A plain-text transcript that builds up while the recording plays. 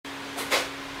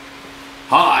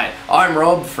I'm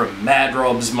Rob from Mad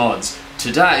Rob's Mods.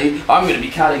 Today I'm going to be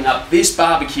cutting up this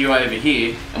barbecue over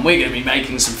here and we're going to be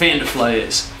making some fender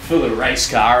flares for the race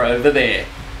car over there.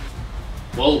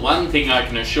 Well, one thing I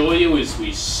can assure you is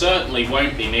we certainly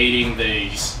won't be needing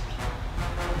these.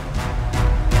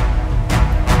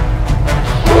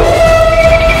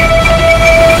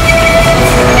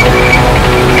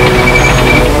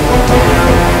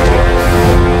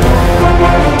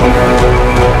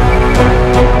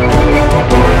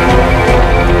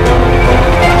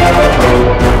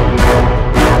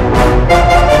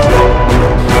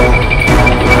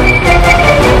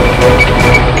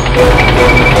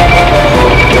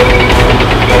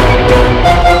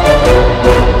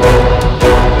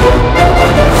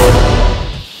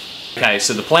 Okay,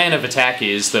 so the plan of attack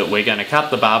is that we're going to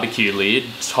cut the barbecue lid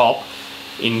top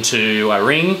into a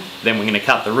ring, then we're going to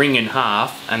cut the ring in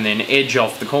half and then edge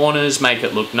off the corners, make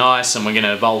it look nice, and we're going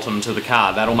to bolt them to the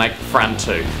car. That'll make the front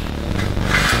too.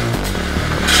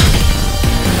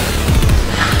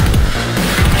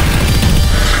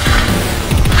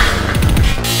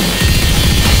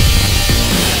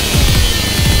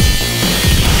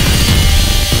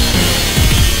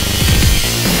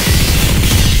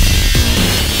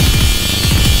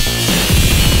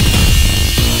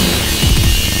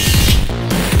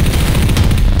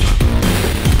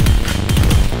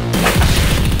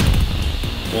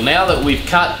 Well, now that we've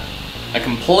cut a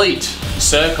complete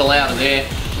circle out of there,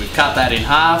 we've cut that in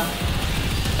half,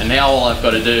 and now all I've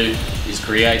got to do is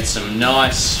create some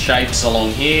nice shapes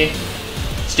along here,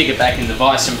 stick it back in the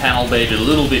bison panel bed a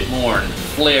little bit more and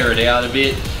flare it out a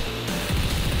bit,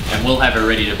 and we'll have it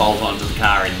ready to bolt onto the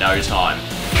car in no time.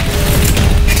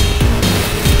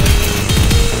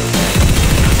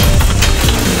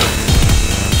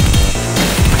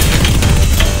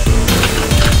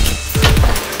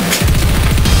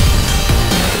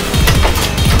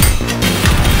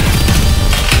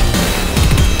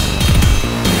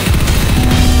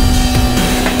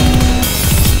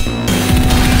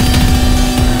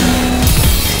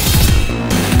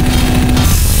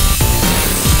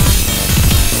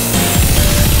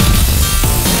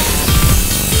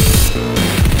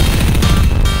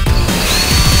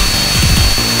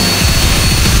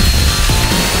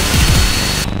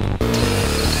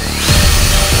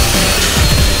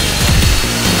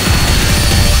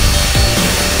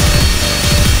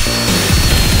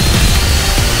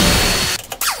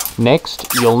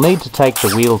 Next, you'll need to take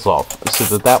the wheels off,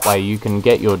 so that way you can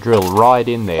get your drill right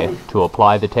in there to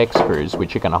apply the tech screws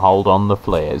which are going to hold on the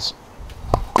flares.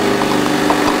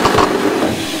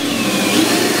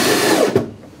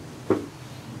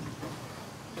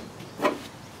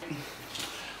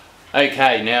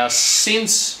 Okay, now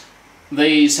since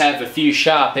these have a few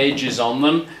sharp edges on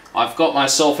them, I've got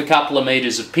myself a couple of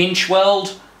meters of pinch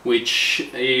weld, which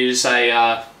is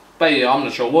a I'm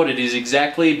not sure what it is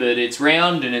exactly, but it's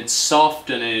round and it's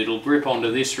soft and it'll grip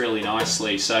onto this really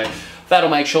nicely, so that'll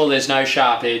make sure there's no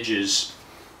sharp edges.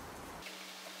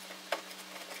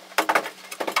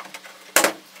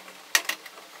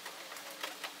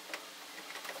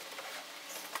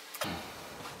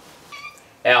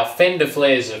 Our fender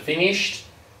flares are finished.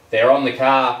 They're on the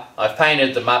car. I've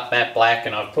painted them up matte black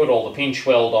and I've put all the pinch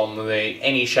weld on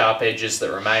any sharp edges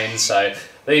that remain, so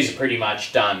these are pretty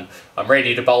much done. I'm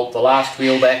ready to bolt the last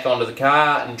wheel back onto the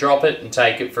car and drop it and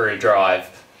take it for a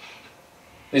drive.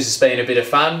 This has been a bit of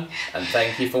fun, and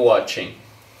thank you for watching.